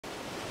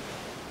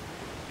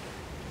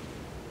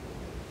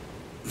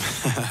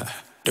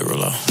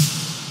Derulo.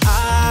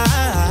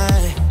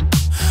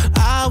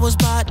 I was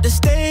about to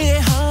stay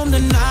at home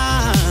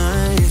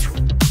tonight.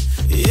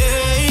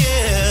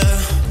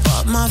 Yeah.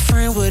 But my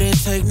friend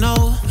wouldn't take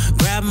no.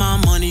 Grabbed my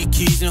money,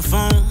 keys, and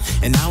phone,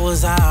 and I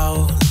was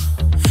out.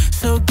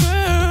 So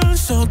girl,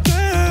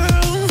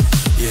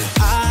 yeah.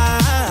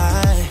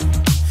 I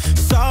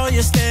saw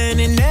you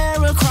standing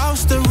there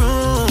across the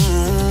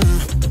room.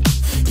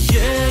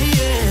 Yeah.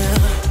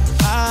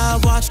 I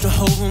watched the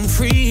whole room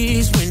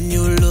freeze when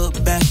you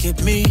look back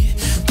at me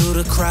through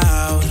the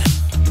crowd.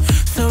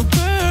 So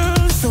girl,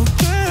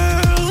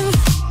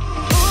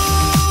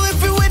 ooh, if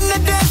we wouldn't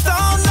have danced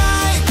all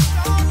night,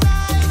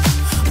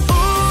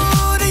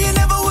 ooh, then you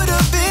never would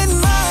have been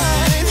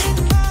mine.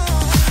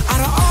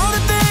 Out of all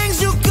the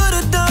things you could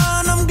have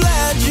done, I'm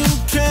glad you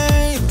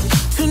came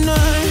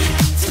tonight.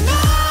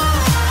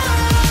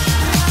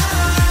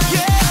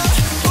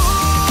 Yeah,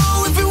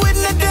 ooh, if we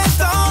wouldn't have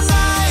danced all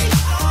night,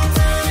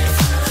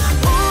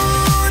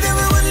 ooh, then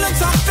we wouldn't have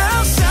talked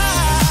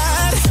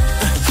outside.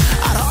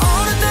 Out of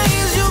all the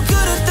things you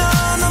could have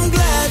done, I'm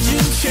glad you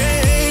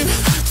came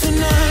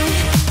tonight.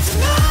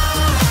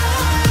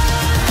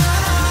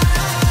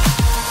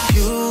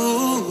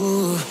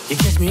 You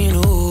catch me in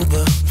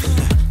Uber.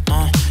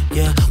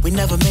 Yeah, we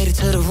never made it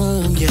to the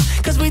room, yeah,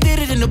 cause we did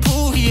it in the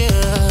pool,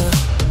 yeah.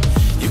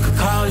 You could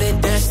call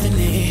it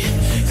destiny,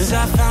 cause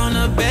I found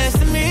the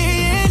best in me.